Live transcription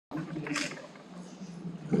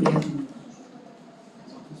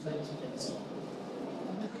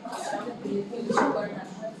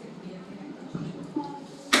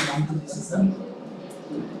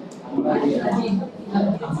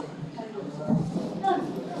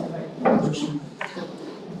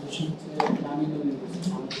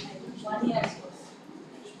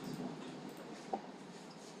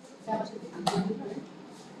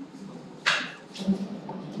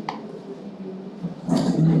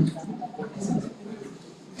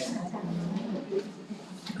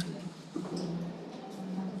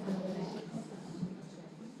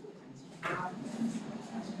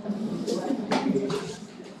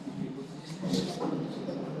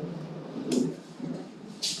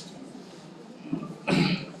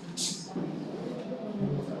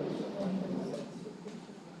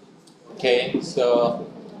Okay, so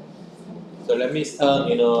let me start,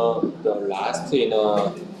 the last,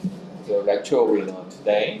 the lecture,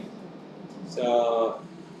 today. So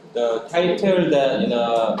the title that,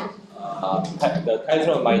 the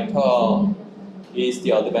title of my talk is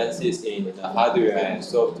the advances in hardware and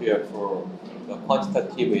software for the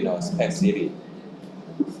quantitative, SPECT series.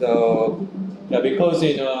 So yeah, because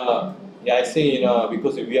yeah, I think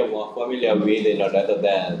because we are more familiar with rather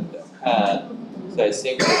than the past, so I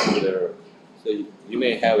think so you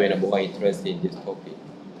may have more interest in this topic.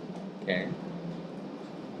 Okay.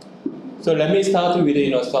 So let me start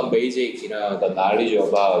with some basic the knowledge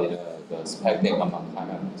about the SPECT and gamma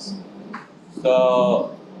cameras.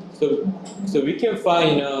 So we can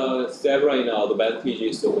find several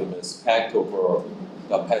advantages of SPECT over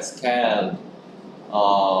the PET scan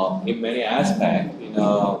in many aspects.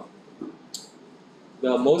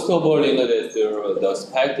 The most of all, the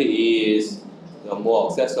SPECT is the more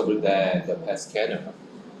accessible than the PET scanner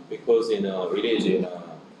because it is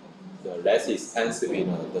the less expensive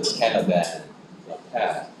the scanner than the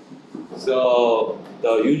PET. So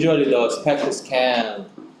usually the SPECT scan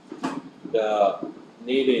the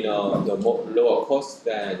need the lower cost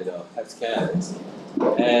than the PET scans,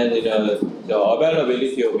 and the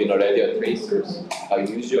availability of radio tracers are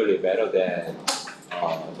usually better than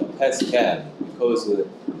the PET scan because of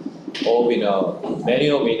many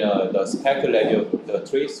of the SPECT radio the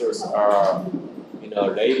tracers are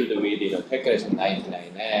labeled with technetium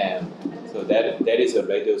 99M, so that is a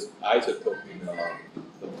radio isotope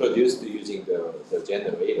produced using the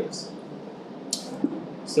generators.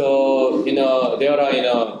 So there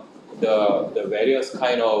are the various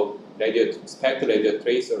kind of SPECT radio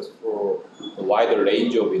tracers for a wider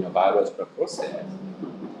range of biological process,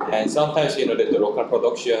 and sometimes that the local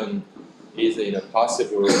production is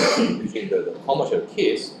possible using the commercial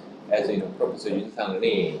kits, as Professor Yunsang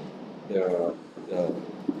Lee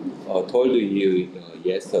told you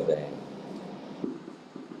yesterday.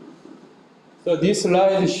 So this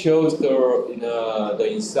slide shows the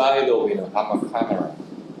inside of gamma camera.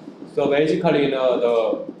 So basically, in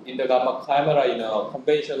the gamma camera,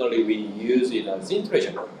 conventionally we use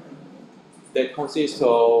scintillation camera. That consists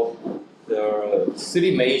of the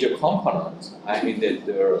three major components. I mean that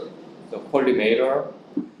the collimator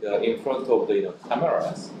in front of the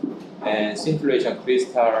cameras, and scintillation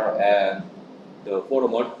crystal, and the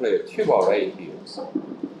photomultiplier tube array here.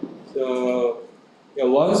 So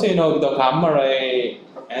once the gamma ray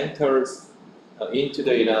enters into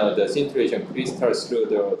the scintillation crystals through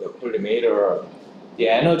the collimator, the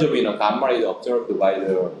energy of gamma is observed by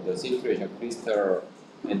the scintillation crystal,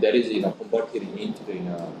 and that is converted into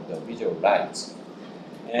the visual lights.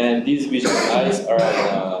 And these visual lights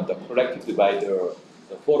are collected by the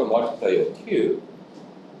photomultiplier tube,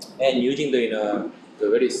 and using the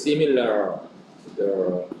very similar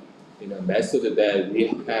method that we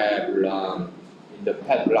have run in the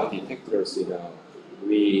PET block detectors,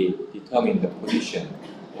 we determine the position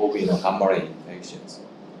of gamma ray interactions.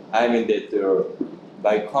 I mean that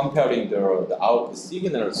by comparing the output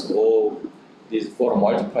signals of these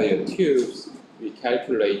photomultiplier tubes, we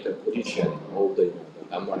calculate the position of the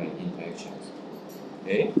gamma ray interactions.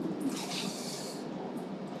 Okay.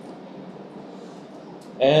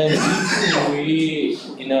 And if we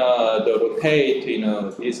rotate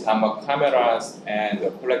these gamma cameras and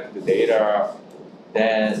collect the data,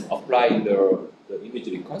 then apply the image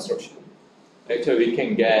reconstruction, actually we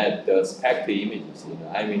can get the SPECT images.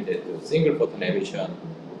 I mean that the single photon emission,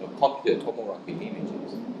 the computed tomography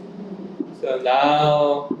images. So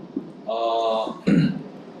now,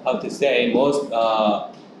 how to say, most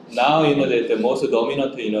now that the most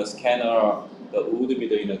dominant scanner would be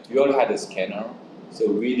the dual head scanner. So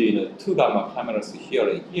with two gamma cameras here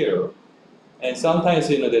and here, and sometimes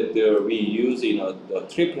that we use the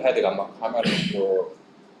triple head gamma camera for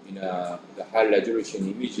the high resolution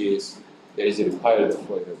images that is required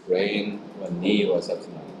for the brain or knee or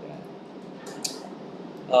something like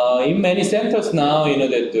In many centers now,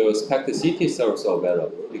 that the SPECT CT is also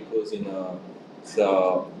available because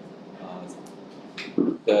so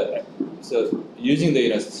so using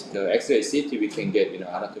the X-ray CT, we can get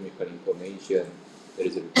anatomical information that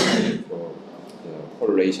is required for the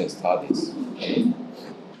correlation studies. Okay.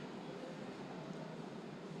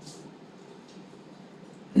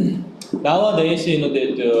 Nowadays,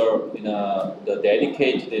 the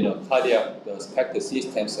dedicated cardiac SPECT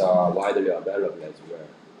systems are widely available as well.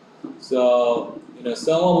 So,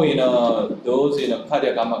 some of those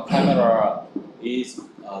cardiac gamma camera is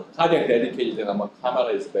cardiac dedicated gamma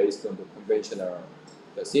camera is based on the conventional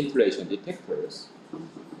scintillation detectors,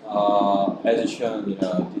 as shown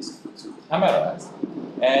these two cameras.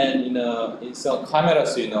 And in some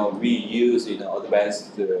cameras, we use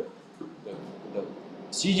advanced the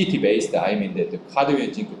CGT based, I mean the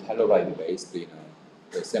cadmium zinc telluride based the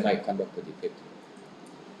semiconductor detector.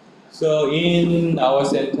 So in our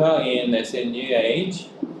center in SNUH,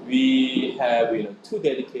 we have two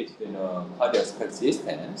dedicated cardiac SPECT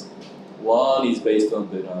systems. One is based on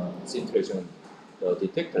the scintillation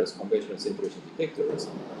detectors, conventional scintillation detectors,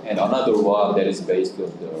 and another one that is based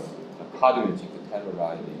on the cadmium zinc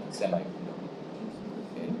telluride semiconductor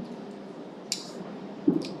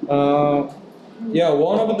detectors.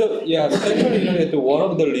 Yeah, especially one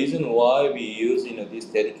of the reasons why we use this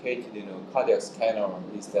dedicated cardiac scanner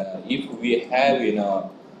is that if we have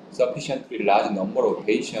sufficiently large number of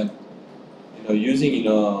patients, using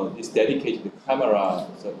this dedicated camera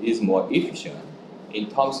is more efficient in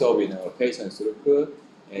terms of patient throughput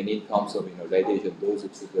and in terms of radiation dose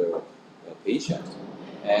to the patient,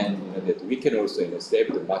 and that we can also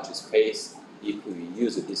save the much space if we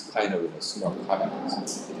use this kind of small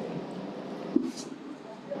cameras.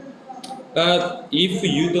 But if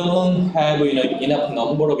you don't have enough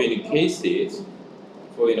number of cases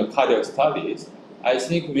for cardiac studies, I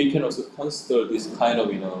think we can also consider this kind of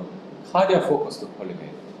cardiac focused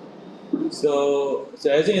collimator. So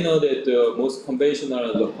as you know that the most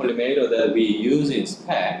conventional collimator that we use in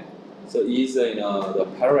SPECT, so is the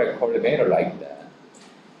parallel collimator like that.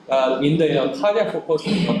 But in the cardiac focused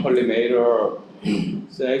collimator,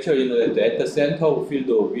 so actually at the center of field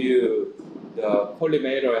of view, the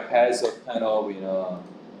collimator has a kind of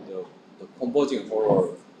the converging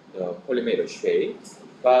hollow, the collimator shape,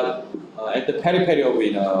 but at the periphery of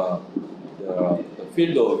the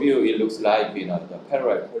field of view, it looks like the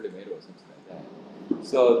parallel collimator or something like that.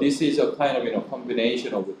 So this is a kind of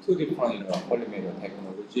combination of the two different collimator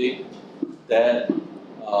technology that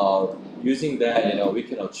using that we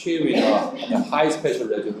can achieve a high spatial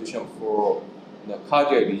resolution for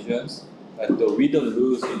cardiac lesions. But we don't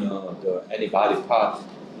lose any body part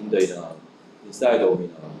in the inside of the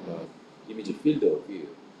image field of view.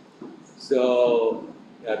 So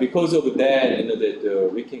because of that, that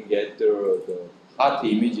we can get the heart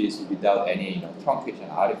images without any truncation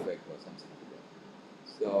artifact or something like that.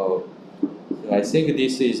 So I think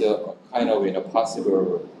this is a kind of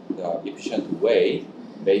possible efficient way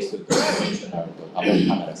based on the conventional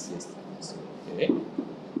camera systems. Okay.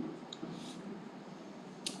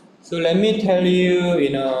 So let me tell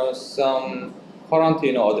you, some current,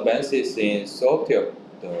 advances in software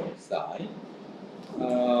side.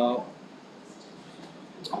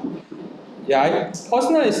 Yeah, I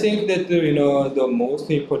personally think that the most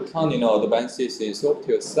important, advances in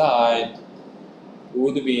software side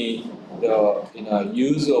would be the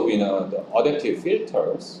use of the adaptive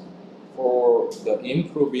filters for the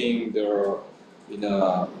improving the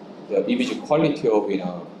image quality of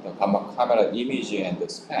the camera image and the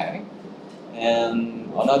SPECT.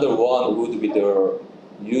 And another one would be the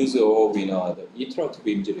use of the iterative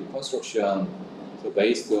image reconstruction. So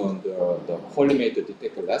based on the collimator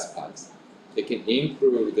detector response, they can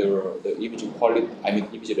improve the image quality,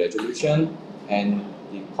 image resolution and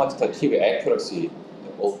the quantitative accuracy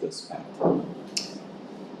of the SPECT.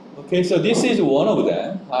 Okay, so this is one of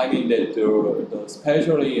them. That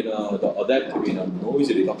especially the adaptive noise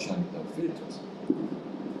reduction filters.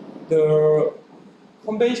 The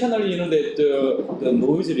conventionally, that the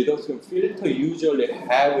noise reduction filter usually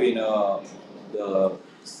have the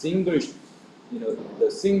single,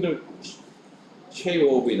 the single shape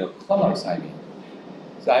of corners. So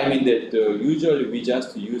that usually we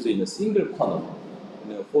just use in a single corner,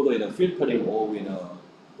 for the filtering of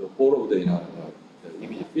the whole of the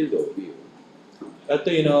image field of view. But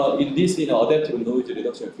in this adaptive noise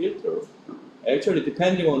reduction filter, actually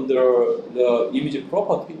depending on the image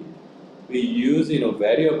property, we use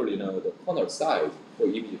variable the corner size for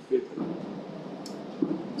image filtering.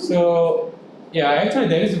 So yeah, actually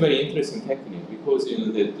that is a very interesting technique because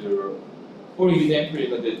that for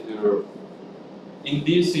example that in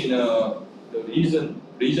this the region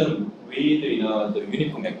with the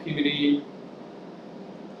uniform activity,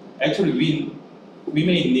 actually we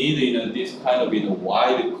may need this kind of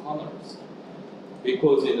wide corners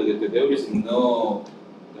because there is no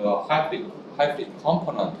the hybrid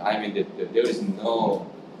component. I mean that there is no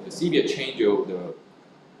severe change of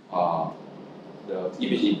the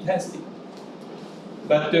image intensity.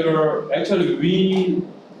 But actually we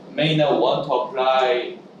may not want to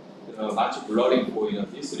apply much blurring for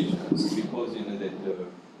these regions because that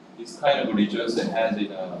this kind of regions has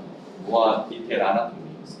more detailed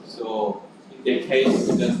anatomies. So in that case,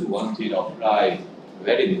 we just want to apply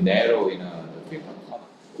very narrow the filter color.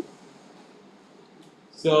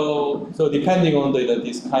 So depending on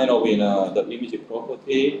this kind of the image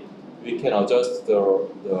property, we can adjust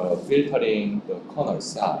the filtering the corner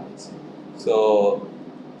size. So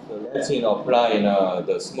let's apply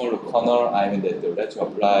the smaller corner. I mean that let's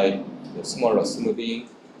apply the smaller smoothing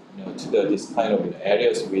to this kind of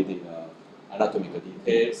areas with anatomical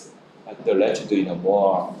details. But let's do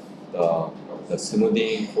more the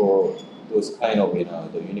smoothing for those kind of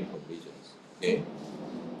the uniform regions. Okay.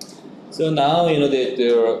 So now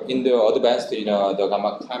that in the advanced the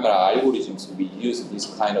gamma camera algorithms, we use this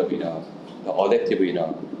kind of the adaptive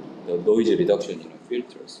the noise reduction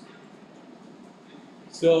filters.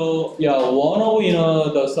 So yeah, one of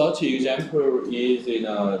the such example is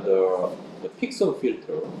the pixel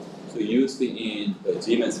filter, so used in the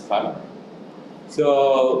Siemens camera.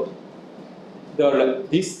 So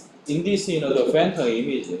in this the phantom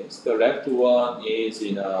images, the left one is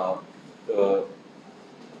the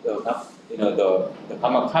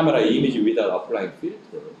gamma camera image without applying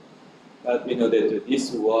filter. But that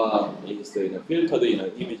this one is the filtered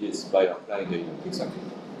images by applying the pixel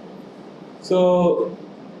filter. So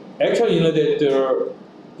actually, that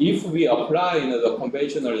if we apply the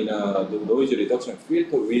conventional the noise reduction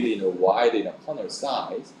filter with wide corner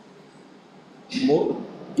size,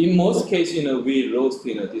 in most cases we lost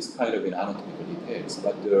this kind of anatomical details.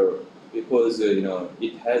 But because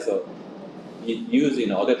it has it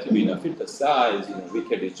using adaptive filter size, we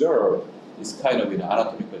can reserve this kind of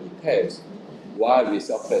anatomical details while we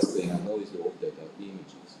suppress the noise of the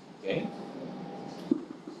images. Okay.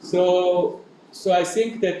 So I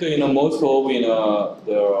think that most of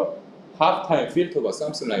the half-time filter or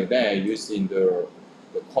something like that used in the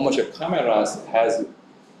commercial cameras has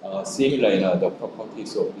similar the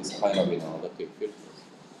properties of this kind of adaptive filters.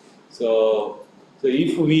 So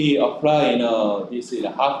if we apply this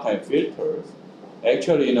half-time filters,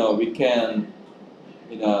 actually we can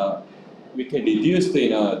reduce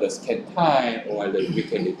the scan time, or we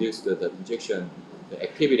can reduce the injection the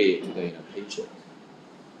activity to the patient.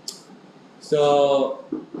 So,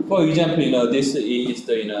 for example, this is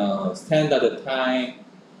the standard time,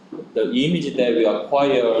 the image that we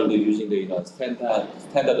acquired using the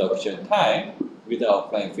standard acquisition time without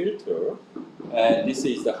applying filter, and this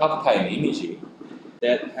is the half-time image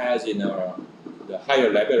that has the higher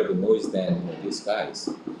level of noise than these guys.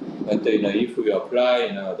 But if we apply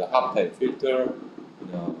the half-time filter,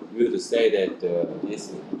 we would say that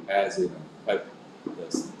this has quite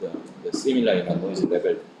the similar noise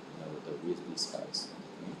level with these guys.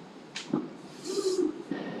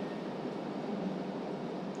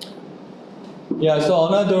 Yeah, so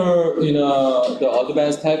another the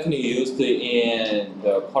advanced technique used in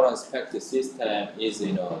the current SPECT system is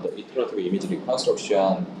the iterative image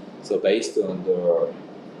reconstruction. So based on the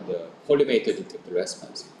collimated detector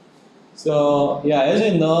response. So yeah, as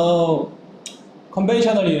you know,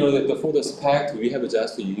 conventionally for the SPECT we have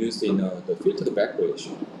just used the filtered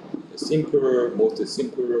backwardation. The simplest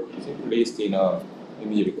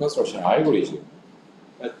image reconstruction algorithm.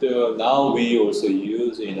 But now we also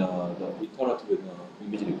use the iterative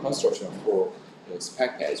image reconstruction for the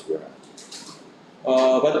SPECT as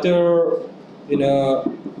well. But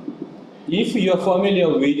if you are familiar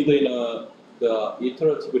with the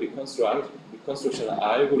iterative reconstruction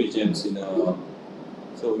algorithms,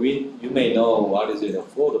 so you may know what is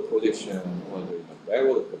forward projection or the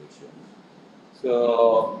backward projection.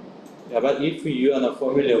 So yeah, but if you are not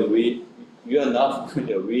familiar with,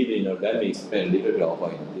 let me explain a little bit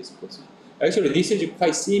about this process. Actually, this is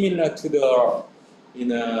quite similar to the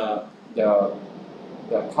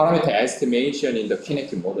parameter estimation in the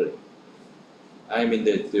kinetic modeling. I mean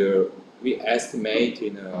that we estimate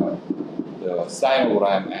the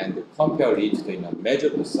sinogram and compare it to the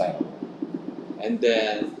measured sinogram, and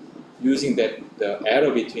then using that the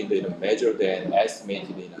error between the measured and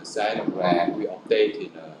estimated sinogram, we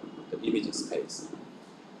update the image space.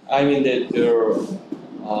 I mean that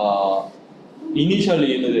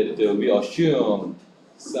initially that we assume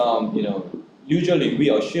some usually we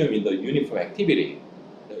assume in the uniform activity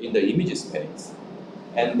in the image space.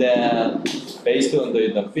 And then based on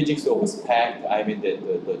the physics of SPECT, I mean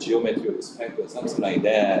the geometry of SPECT or something like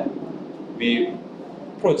that, we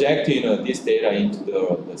project this data into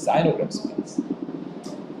the sinogram space.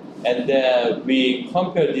 And then we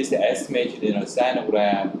compare this estimated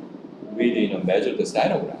sinogram with measure the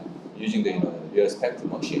sinogram using the real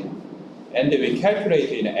spectrum machine. And then we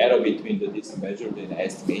calculate error between this measured and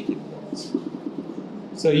estimated ones.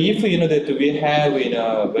 So if that we have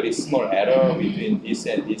a very small error between this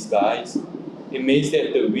and these guys, it means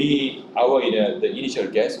that our the initial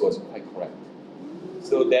guess was quite correct.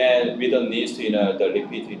 So then we don't need to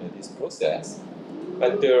repeat this process.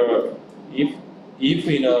 But if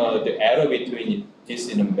the error between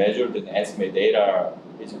this measured and estimate data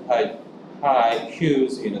is quite high,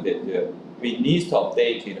 huge, that we need to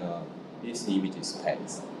update this image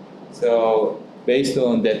space. So based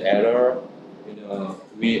on that error,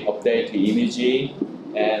 we update the imaging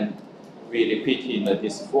and we repeat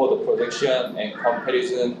this for the projection and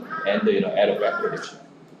comparison and the error back prediction.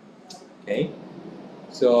 Okay,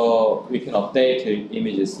 so we can update the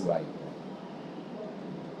images right.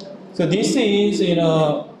 So this is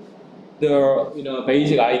the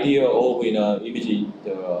basic idea of imaging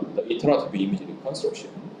the iterative image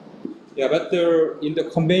reconstruction. Yeah, but in the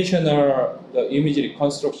conventional image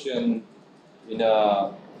reconstruction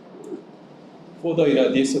for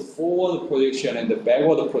this forward projection and the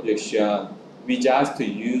backward projection, we just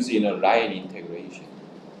use line integration.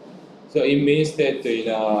 So it means that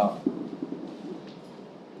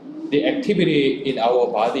the activity in our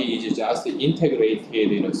body is just integrated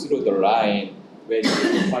through the line when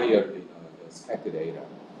you acquire the SPECT data,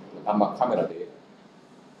 the gamma camera data.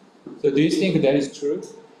 So do you think that is true?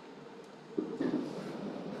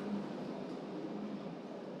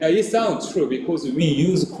 Yeah, it sounds true because we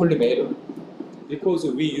use collimator. Because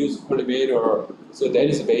we use collimator, so that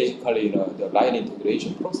is basically the line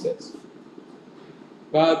integration process.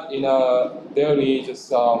 But there is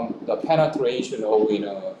some the penetration of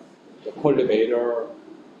the collimator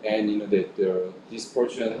and the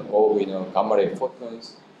dispersion of gamma ray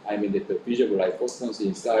photons. I mean the visible light photons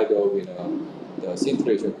inside of the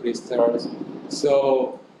scintillation crystals.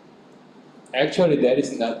 So actually that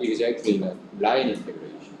is not exactly line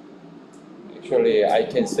integration. Actually, I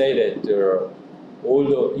can say that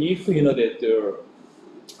although if that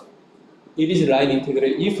it is line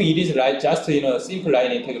integration, if it is just simple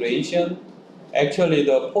line integration, actually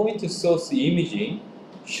the point source imaging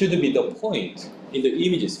should be the point in the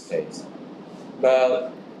image space.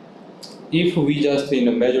 But if we just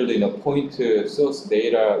measure the point source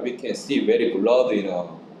data, we can see very blurred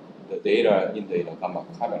the data in the gamma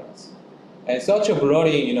cameras. And such a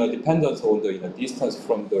blurring depends on the distance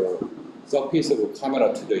from the surface of the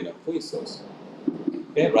camera to the point source.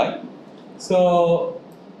 Okay, right? So,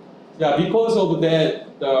 yeah, because of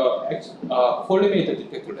that, the collimator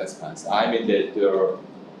detector response, I mean that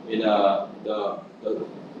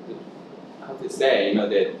how to say,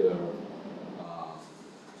 that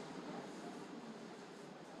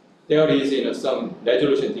there is some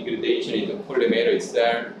resolution degradation in the collimator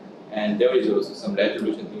itself, and there is also some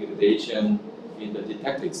resolution degradation in the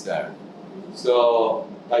detector itself. So,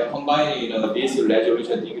 by combining this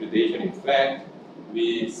resolution degradation effect,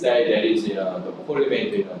 we say that is the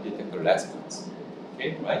collimator detector response.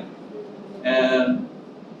 Okay, right? And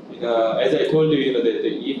as I told you, that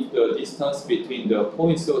if the distance between the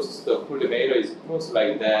point source to the collimator is close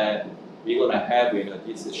like that, we're gonna have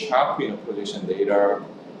this sharp projection data.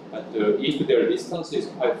 But if their distance is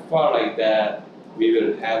quite far like that, we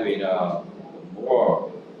will have more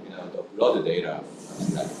the blood data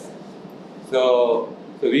like that. So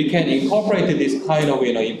we can incorporate this kind of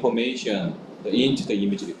information into the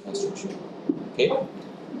image reconstruction. Okay,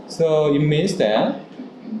 so it means that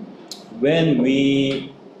when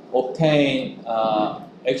we obtain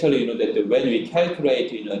actually that when we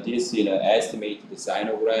calculate this estimated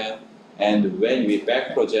sinogram, and when we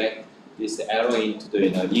back project this arrow into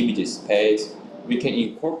the image space, we can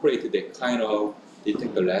incorporate the kind of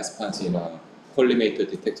detector response collimator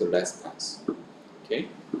detector response. Okay.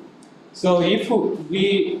 So if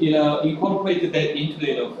we incorporate that into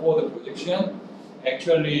the forward projection,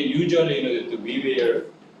 actually usually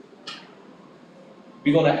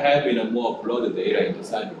we're gonna have more blood data in the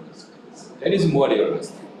sinogram space. That is more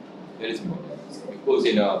realistic. That is more realistic because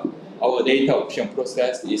our data option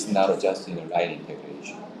process is not just line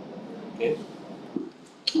integration. Okay.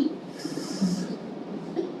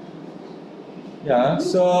 Yeah.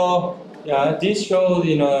 So yeah, this shows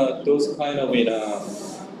those kind of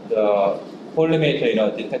the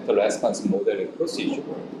collimator detector response modeling procedure.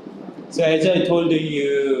 So as I told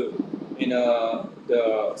you,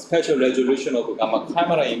 the spatial resolution of gamma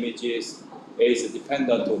camera images is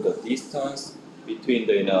dependent on the distance between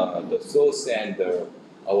the source and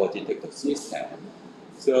our detector system.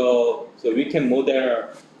 So we can model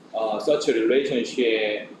such a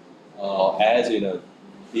relationship as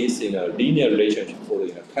this linear relationship for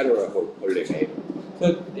the parallel collimator.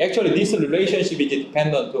 So actually, this relationship is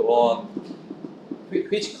dependent on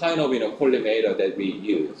which kind of collimator that we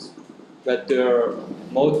use. But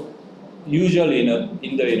most usually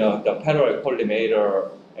in the parallel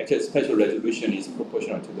collimator, actually spatial resolution is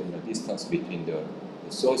proportional to the distance between the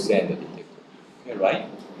source and the detector. Okay, right?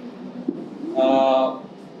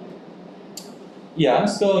 Yeah.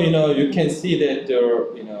 So you can see that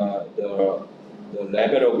the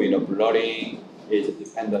level of blurring is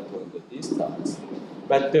dependent on the distance.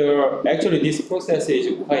 But actually, this process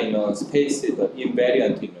is quite space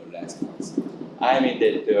invariant response. I mean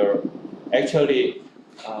that actually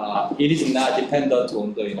it is not dependent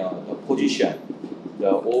on the position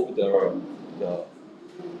of the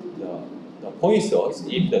point source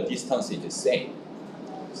if the distance is the same.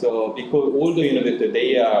 So because all they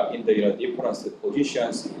are in the different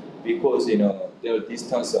positions, because their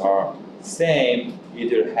distance are same,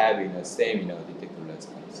 either having the same detector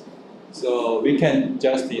response. So we can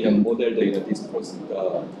just model this process,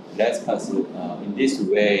 response in this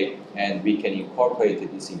way, and we can incorporate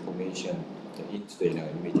this information into the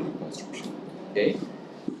image reconstruction. Okay.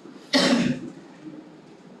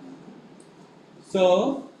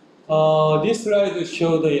 So this slide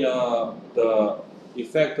shows the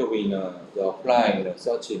effect of the applying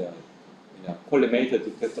such collimator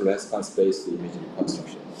detector response-based image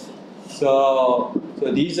reconstruction. So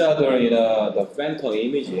these are the phantom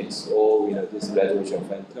images of this resolution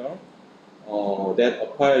phantom that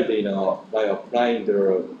acquired by applying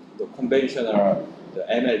the conventional the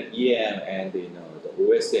MLEM and the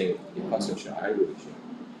OSM reconstruction algorithm.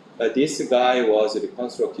 But this guy was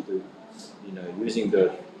reconstructed using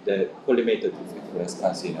the collimator detector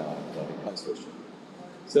response in the reconstruction.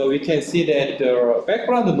 So we can see that the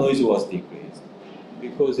background noise was decreased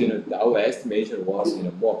because our estimation was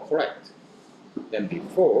more correct than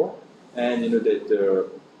before, and that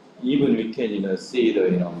even we can see the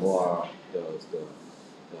more the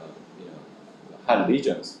hard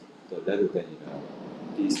regions rather than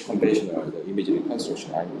these conventional image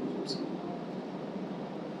reconstruction algorithms.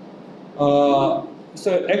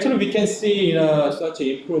 So actually, we can see such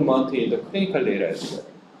improvement in the clinical data as well.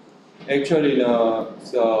 Actually,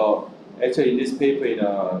 so actually in this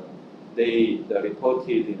paper, they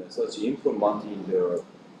reported such improvement in the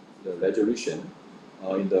resolution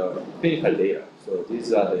in the clinical data. So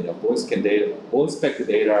these are the bone scan data, bone SPECT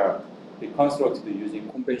data reconstructed using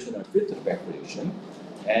conventional filter calculation,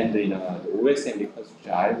 and the OSM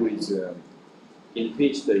reconstruction algorithm in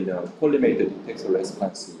which the collimator detector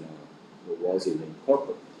response was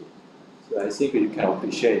incorporated. So I think you can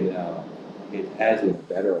appreciate it has a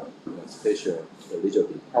better spatial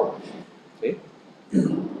resolving power. Okay.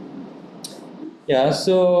 Yeah.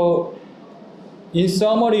 So in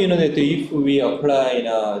summary, that if we apply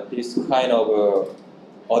this kind of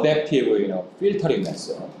adaptive filtering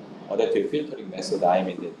method, I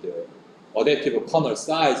mean that the adaptive kernel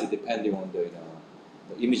size depending on the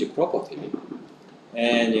image property,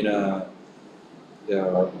 and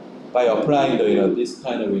by applying this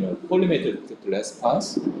kind of collimator detector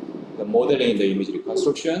response, the modeling the image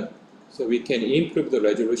reconstruction, so we can improve the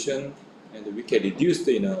resolution and we can reduce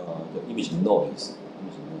the image noise.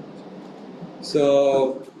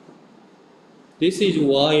 So this is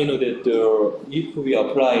why that if we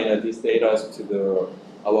apply this data to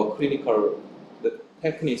our clinical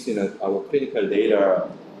techniques our clinical data,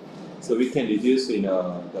 so we can reduce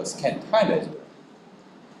the scan time as well.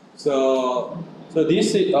 So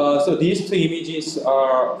these two images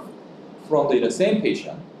are from the same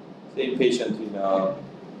patient,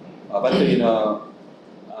 but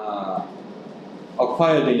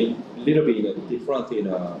acquired in a little bit different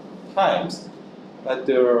times. But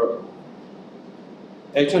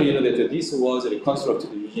actually, that this was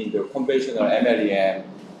reconstructed using the conventional MLEM,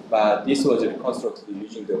 but this was reconstructed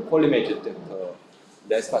using the collimator detector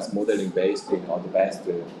response modeling based on advanced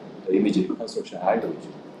image reconstruction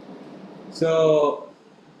algorithm. So,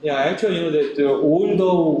 yeah, actually, that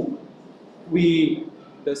although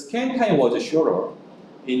the scan time was shorter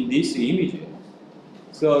in this image,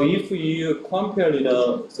 so if you compare,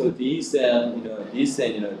 so this and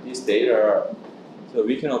this data, so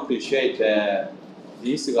we can appreciate that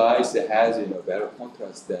these guys has better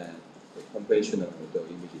contrast than the conventional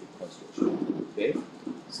image reconstruction. Okay,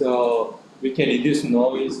 so we can reduce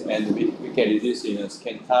noise and we can reduce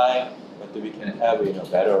scan time, but we can have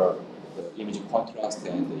better image contrast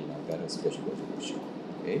and better spatial resolution.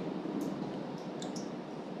 Okay.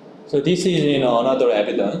 So this is another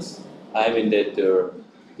evidence. I mean that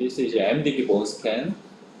this is an MDB bone scan,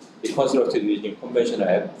 reconstructed using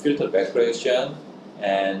conventional filter backcorrection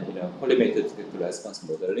and collimated detector response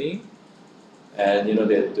modeling, and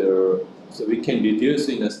that so we can reduce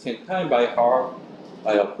scan time by half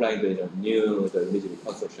by applying the the image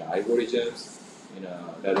reconstruction algorithms,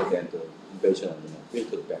 rather than the conventional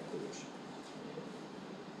filter backcorrection.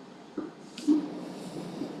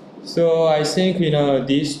 So I think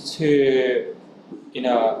these two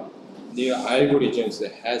new algorithms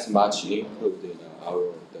has much improved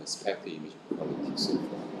our the SPECT image quality so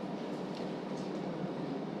far.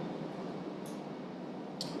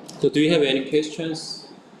 So do you have any questions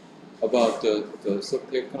about the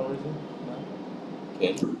sub-technology? No?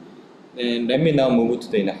 Okay. Then let me now move to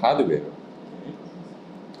the hardware.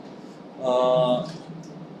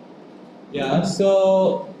 Yeah.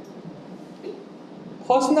 So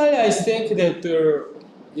personally, I think that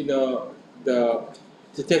the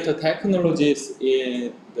detector technologies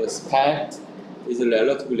in the SPECT is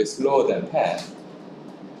relatively slower than PET.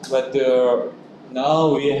 But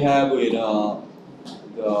now we have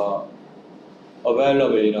the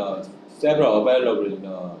available several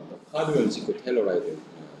available hardware Telluride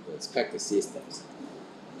the SPECT systems.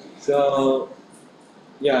 So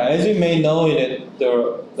yeah, as you may know,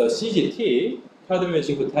 the CGT hardware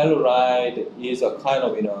Telluride is a kind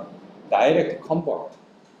of direct converter.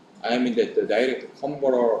 I mean that the direct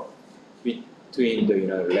converter between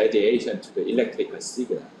the radiation to the electrical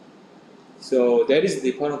signal. So that is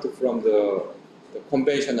different from the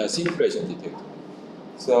conventional scintillation detector.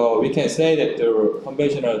 So we can say that the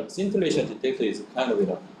conventional scintillation detector is kind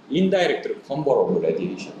of indirect converter of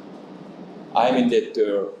radiation. I mean that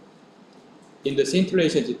in the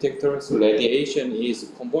scintillation detectors, radiation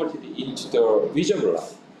is converted into the visible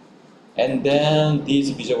light. And then this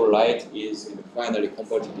visible light is finally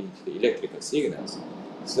converted into the electrical signals.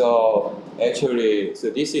 So actually, so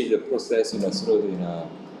this is the process through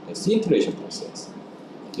the scintillation process.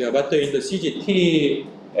 Yeah, but in the CGT,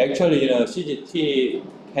 actually, CGT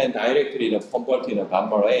can directly convert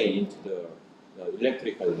gamma ray into the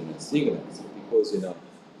electrical signals, because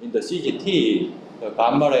in the CGT, the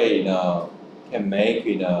gamma ray can make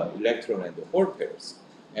electron and hole pairs,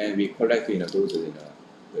 and we collect those the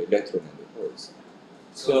electron and the holes.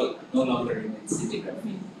 So no longer in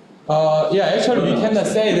scintigraphy. Yeah, actually we cannot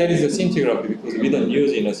say there is a scintigraphy because we don't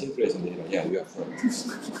use scintillation data. Yeah, you are correct.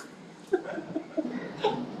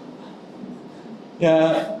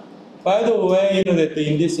 Yeah. By the way, that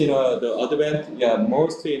in this, the advantage, yeah,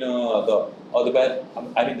 most, the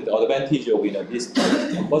the advantage of this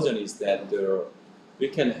conversion is that we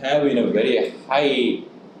can have very high,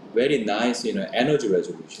 very nice energy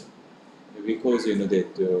resolution, because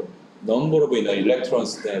that number of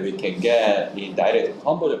electrons that we can get in direct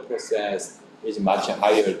conversion process is much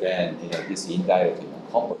higher than this indirect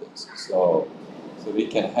convergence. So we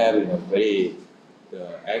can have very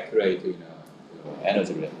accurate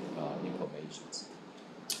energy information.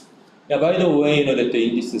 Yeah. By the way, that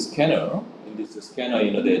in this scanner,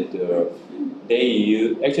 that they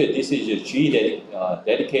use, actually this is a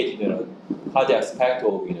dedicated cardiac SPECT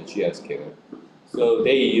of GL scale. So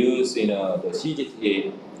they use the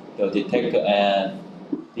CGT the detector and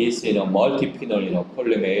this multi-pinel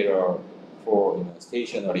collimator for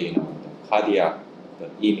stationary cardiac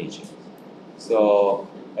imaging. So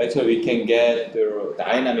actually we can get the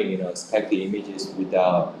dynamic SPECT images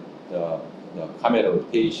without the camera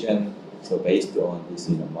rotation. So based on this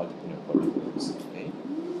multi-pinel collimators. Okay.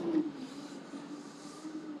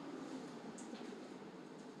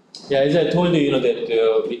 Yeah, as I told you,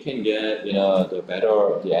 that we can get the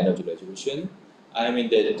better the energy resolution. I mean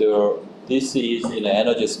that this is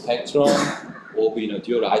energy spectrum of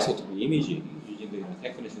dual isotope imaging using the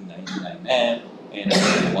technician 99M and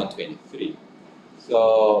 123.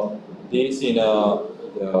 So this the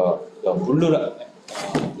blue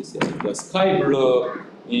the sky blue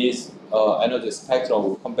is energy spectrum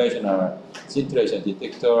of conventional scintillation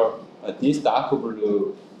detector. This dark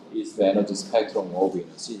blue is the energy spectrum of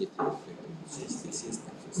CGT systems.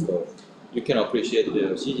 So you can appreciate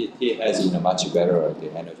the CGT has much better the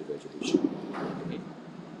energy resolution. Okay.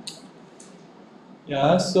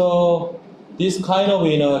 Yeah, so this kind of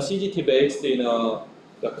CGT based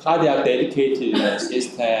the cardiac dedicated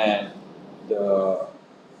system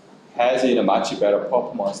has much better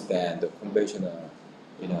performance than the conventional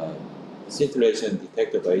scintillation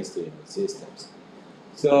detector based systems.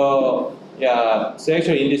 So Yeah, so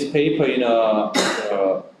actually in this paper,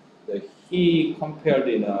 he compared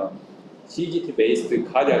CGT-based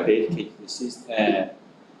cardiac dedicated system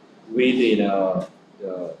with the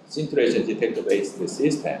scintillation detector-based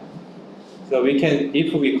system. So we can,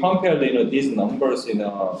 if we compare these numbers,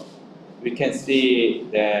 we can see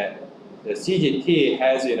that the CGT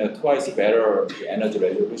has twice better energy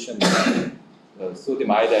resolution than the sodium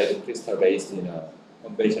iodide crystal-based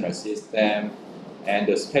conventional system, and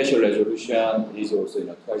the spatial resolution is also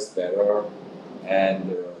twice better,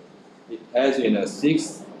 and it has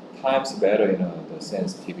 6 times better the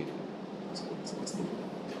sensitivity.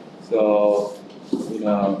 So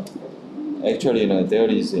actually there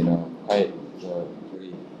is quite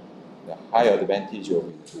very the high advantage of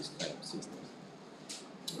this kind of systems.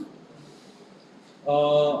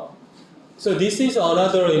 So this is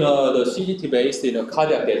another the CGT-based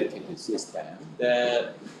cardiac dedicated system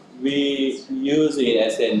that we use in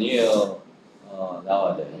SNU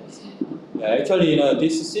nowadays. Yeah, actually,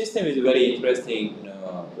 this system is very interesting.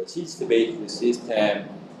 The CGT-based system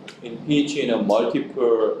in which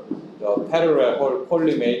multiple parallel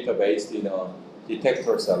collimator-based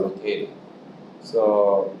detectors are located.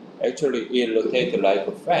 So actually, it rotates like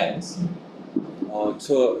a fence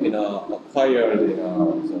to acquire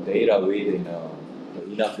the data with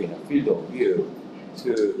enough field of view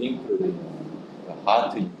to include the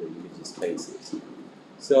heart in the image spaces.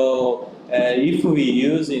 So if we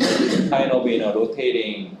use this kind of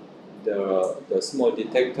rotating the small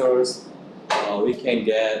detectors, we can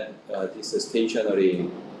get this stationary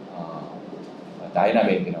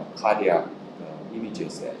dynamic cardiac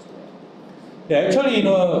images as well. Yeah, actually,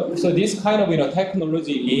 so this kind of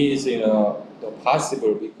technology is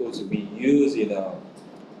possible because we use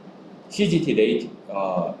CGT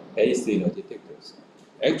based detectors.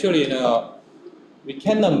 Actually, we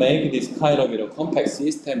cannot make this kind of compact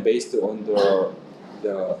system based on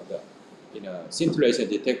the scintillation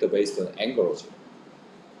detector based on angle.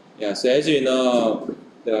 Yeah, so as you know,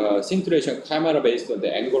 the scintillation camera based on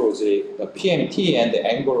the angle, the PMT and the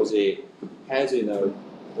angle has a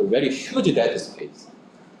very huge data space,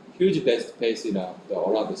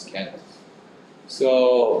 around the scanners.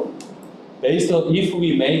 So based on if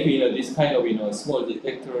we make this kind of small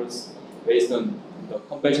detectors based on the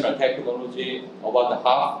conventional technology, about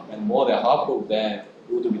half and more than half of them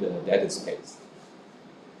would be the data space.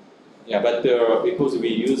 Yeah, but because we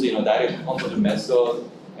use direct conversion method,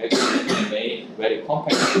 actually we make very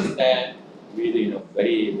compact system with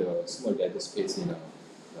very small data space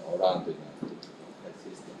around the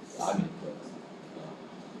system. I mean,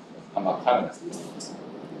 camera systems.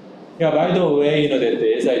 Yeah, by the way, that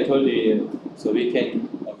as I told you, so we can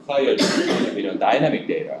acquire dynamic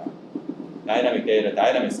data,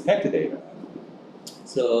 dynamic SPECT data.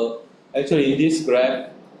 So actually in this graph,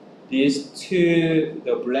 these two,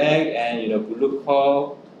 the black and blue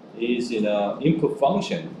curve is input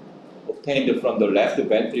function obtained from the left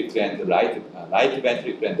ventricle and the right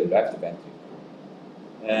ventricle and the left ventricle.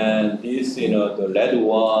 And this, the red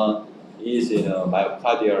one is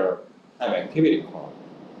myocardial time activity curve.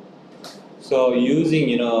 So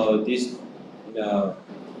using this the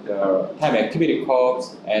time activity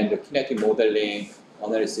curves and the kinetic modeling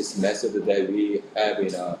analysis method that we have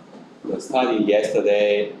the study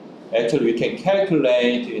yesterday, actually we can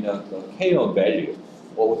calculate the K1 value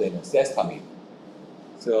of the systemic.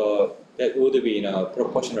 So that would be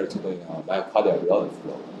proportional to the myocardial blood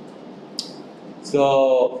flow.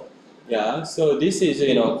 So yeah, so this is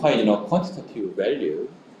quite quantitative value.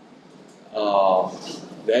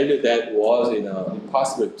 Value that was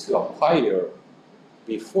impossible to acquire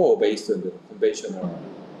before based on the conventional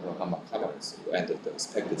gamma cameras and the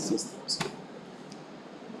SPECT systems.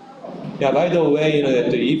 Yeah, by the way,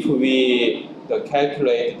 that if we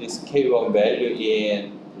calculate this K1 value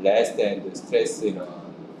in less than the stress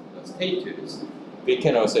status, we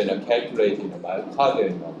can also calculate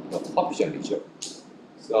myocardial perfusion region.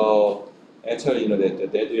 So actually,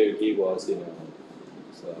 that will give us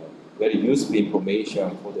very useful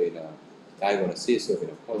information for the diagnosis of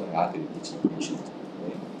coronary artery degeneration.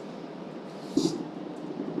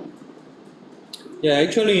 Yeah,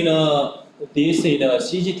 actually, this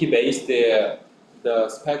CGT-based the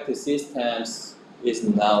SPECT systems is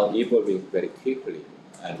now evolving very quickly.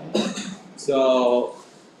 So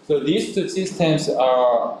these two systems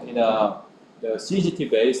are the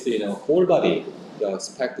CGT-based whole body, the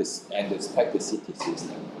SPECT and the SPECT CT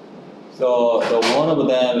system. So one of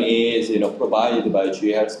them is provided by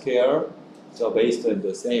GE Healthcare, so based on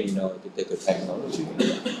the same detector technology.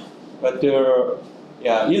 But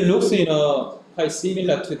yeah, it looks quite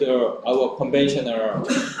similar to our conventional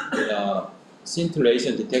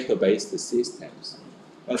scintillation detector-based systems.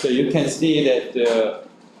 So you can see that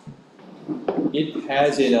it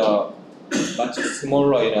has much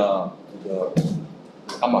smaller the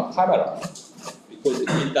gamma camera because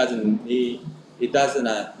it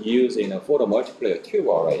doesn't use photo multiplier tube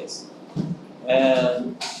arrays.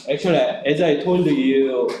 And actually, as I told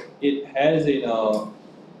you, it has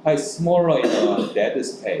quite smaller dead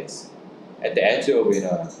space at the edge of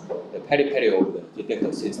the periphery of the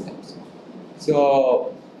detector systems.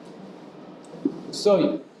 So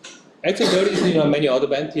actually there is many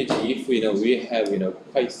advantages if we have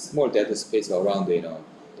quite small data space around the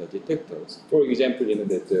detectors. For example,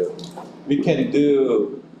 that we can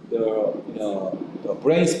do the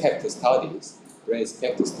brain SPECT studies. Brain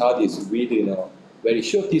SPECT studies with very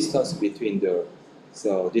short distance between the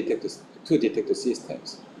two detector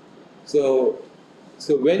systems. So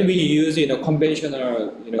when we use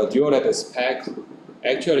conventional dual data SPECT,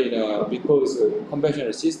 actually because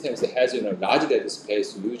conventional systems has large data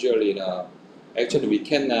space, usually actually we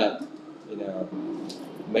cannot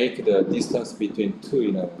make the distance between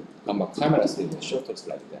two gamma cameras shorter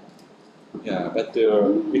like that. Yeah, but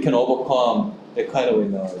we can overcome the kind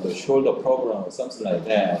of the shoulder program or something like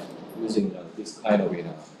that using this kind of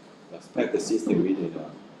SPECT system with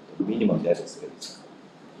minimum data space.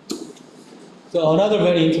 So another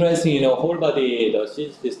very interesting, whole body the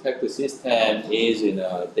SPECT system is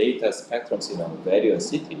data spectrums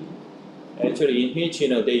variability. Actually, in which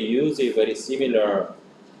they use a very similar,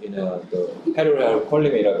 the parallel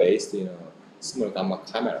collimator based, small gamma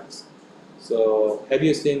cameras. So have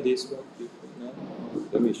you seen this one before? No?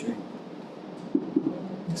 Let me show you.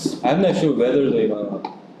 I'm not sure whether the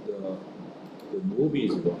movie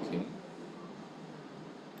is working.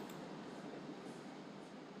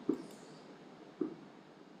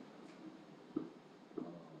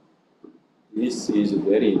 This is a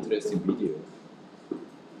very interesting video.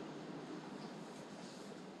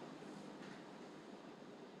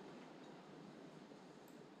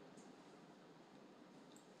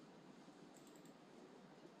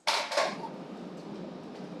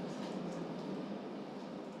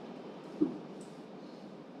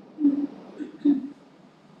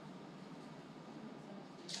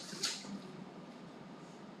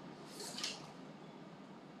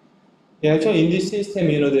 Yeah, actually, in this system,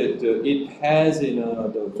 that it has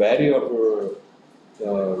the variable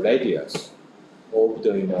radius of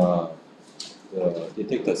the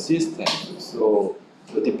detector system. So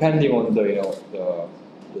depending on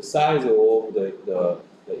the size of the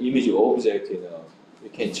image object, we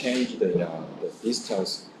can change the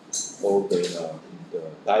distance of the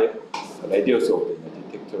radius of the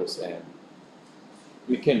detectors, and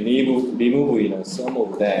we can remove some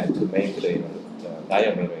of them to make the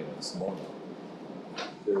diameter smaller.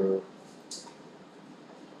 The,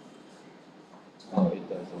 oh, it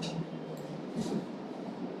doesn't.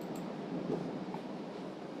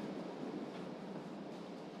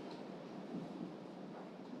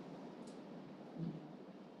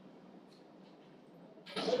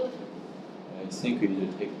 I think it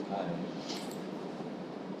will take time.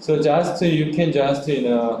 So just you can just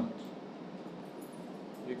do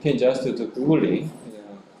Googling.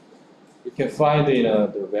 You can find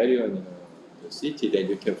the value in the city. Then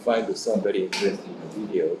you can find some very interesting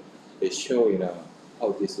video. They show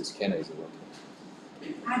how this scanner is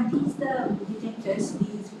working. Are these the detectors?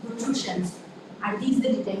 These protrusions? Are these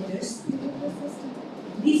the detectors?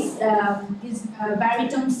 This is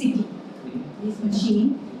baritone city. This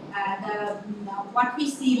machine. What we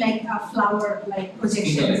see like a flower like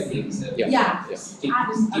projections. Yeah. These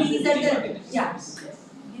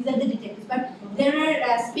are the detectors. But there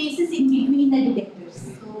are spaces in between the detectors.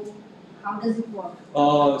 So how does it work?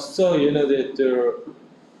 So that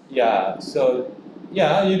yeah. So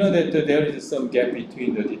yeah, that there is some gap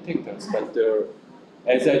between the detectors, but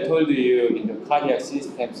as I told you in the cardiac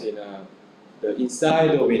systems, the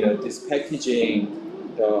inside of this packaging,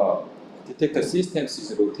 the detector systems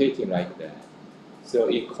is rotating like that. So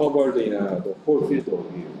it covered the whole field of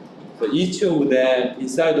view. So each of them,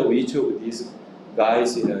 inside of each of these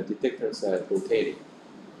guys, detectors are rotating,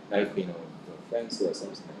 like the fence or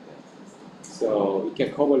something like that. So it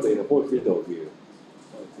can cover the whole field of view.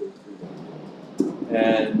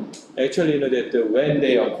 And actually, that when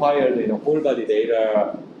they acquire the whole body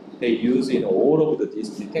data, they use all of these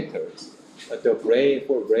detectors. But the brain,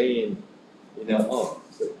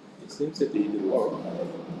 so it seems that it will work.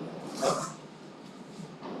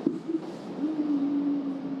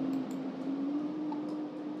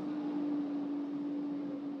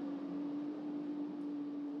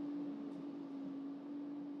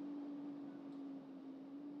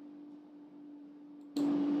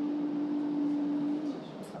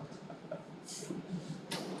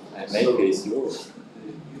 and make it slow.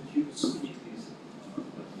 You choose it is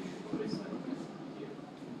what is here.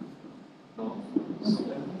 No, so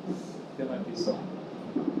there might be some.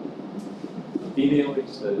 Video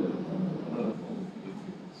is another form of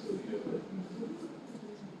YouTube. So you have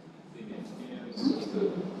video is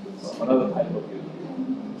just another type of YouTube.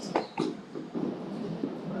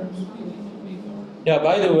 Yeah.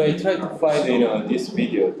 By the way, try to find this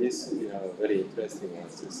video. This very interesting one.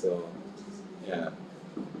 So yeah,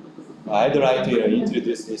 I'd like to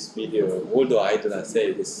introduce this video, although I do not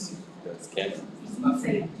say this scan. It's not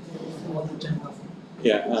safe.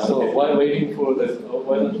 Yeah. So Okay. while waiting for the,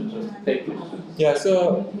 why don't you just take it? Yeah.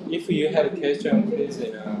 So if you have a question, please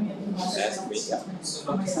ask me. Yeah.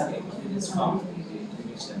 So it is from the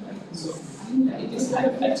integration method. So it is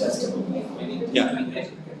like adjustable. When it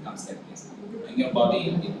integrated, it comes like this. And your body,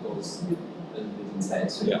 it goes a little bit inside,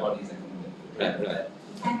 so your body is like Right.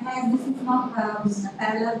 And this is not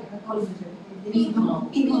parallel collimator. There is no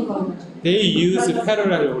pinhole collimator. They use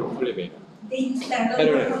parallel collimator. They use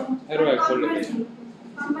parallel collimator.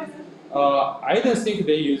 I don't think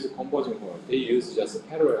they use converging hole. They use just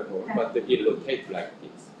parallel hole, but it rotates like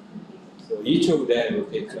this. So each of them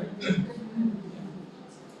rotates like this.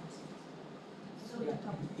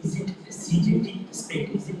 Is it CGT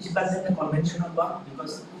SPECT? Is it cheaper than the conventional one?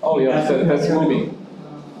 Because Oh yeah, so that's moving.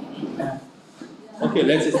 Okay,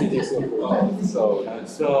 let's see this one.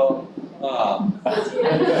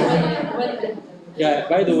 Yeah.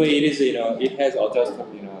 By the way, it is it has adjustable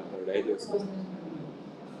the radio system.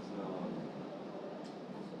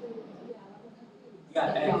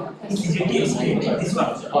 yeah, CGT SPECT, this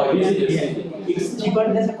one. Oh, this is It's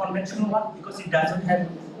cheaper than the conventional one because it doesn't have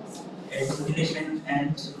ventilation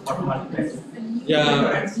and water multiplier.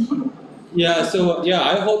 Yeah. Yeah. So yeah,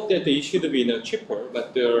 I hope that it should be cheaper,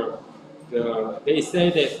 but they say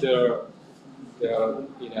that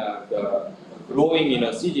the growing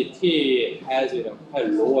CGT has quite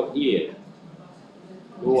lower yield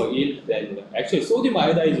than actually sodium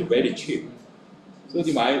iodide is very cheap.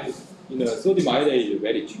 Sodium iodide is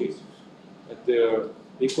very cheap, but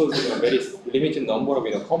because very limited number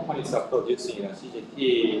of companies are producing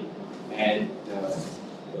CGT and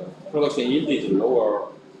the production yield is lower,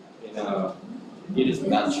 it is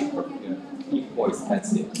not cheaper, it's more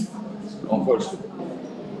expensive, unfortunately.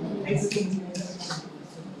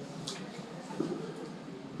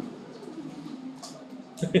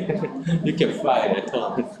 You can fly at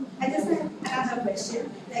home. I just have another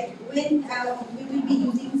question. Like when we will be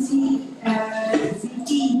using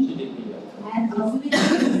CT and we will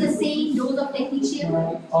use the same dose of technetium.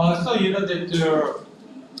 So that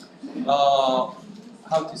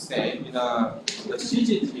how to say the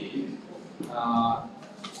CGT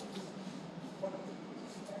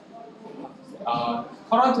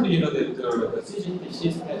currently that the CGT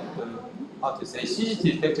system how to say CGT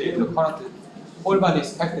detector the current whole body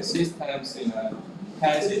SPECT systems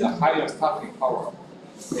has a higher stopping power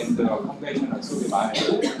than the conventional sodium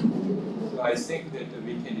iodide. So I think that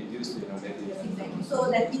we can reduce radiation. So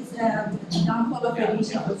that means downfall of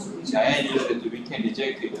radiation also. And that we can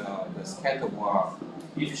reject the scatter more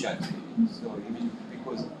efficiently. So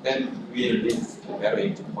because then we will lead to better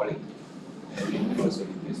image quality and we can also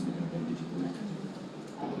reduce radiation.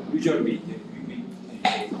 Usually we can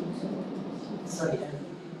Sorry,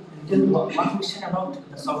 one question about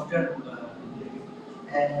the software,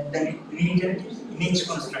 the related image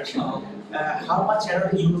construction. How much error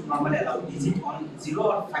you normally allow? Is it on 0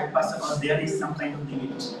 or 5%, or there is some kind of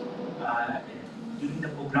limit? During the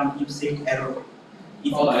program, you set error.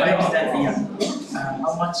 If you find that,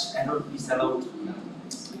 how much error is allowed?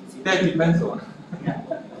 That depends on. Yeah.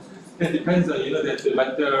 That depends on that,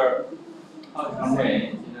 but how to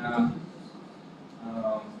say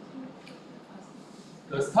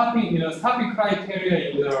the stopping criteria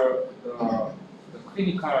in the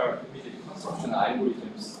clinical image construction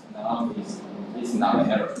algorithms now is not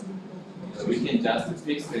error. So we can just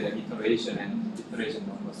fix the iteration and iteration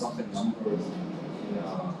number, certain numbers.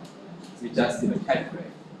 We just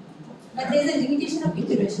calculate. But there is a limitation of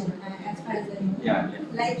iteration as far as I know. Yeah.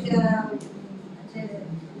 Like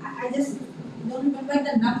I just don't remember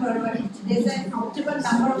the number, but there's an optimal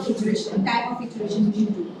number of iteration, type of iteration you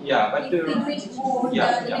do. Yeah, but if you do it more,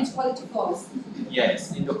 the image quality falls.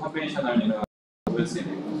 Yes, in the conventional OSM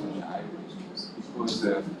construction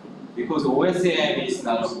algorithms, because OSM is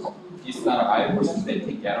not an algorithm that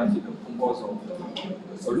can guarantee the conversion of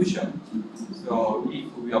the solution. So if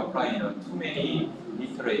we apply too many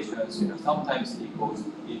iterations, sometimes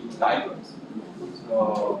it diverges.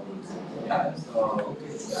 So yeah,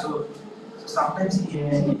 So sometimes if you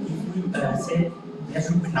say there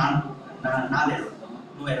should be null error,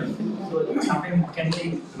 no error. So sometimes it can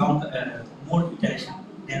take long, more iteration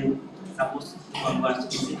than suppose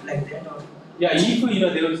converse. Is it like that or? Yeah, if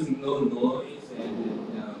there is no noise and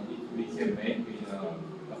if we can make a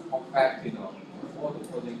compact photo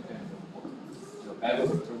projector and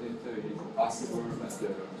average projector is possible, but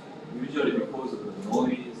usually because of the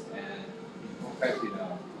noise and compact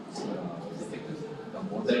the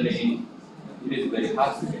modeling, it is very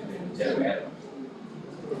hard to get the zero error.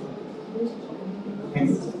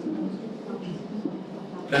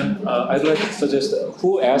 Then I'd like to suggest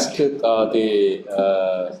who asked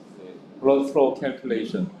the blood flow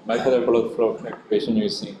calculation, microdynamic blood flow calculation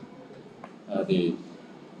using the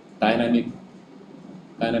dynamic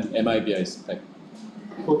MIBI SPECT.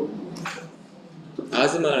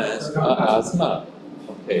 Asma asked. Asma.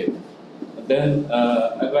 Okay. Then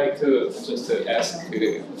I'd like to just ask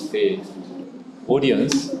the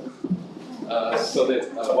audience so that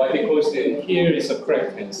why, because here is a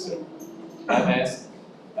correct answer.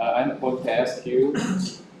 I'm going to ask you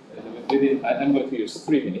I'm going to use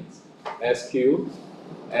 3 minutes. Ask you,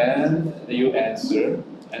 and you answer,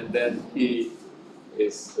 and then he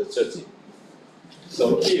is the judging.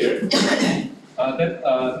 So here, that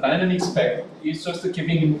dynamic spec is just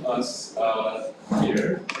giving us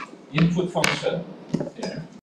here input function here.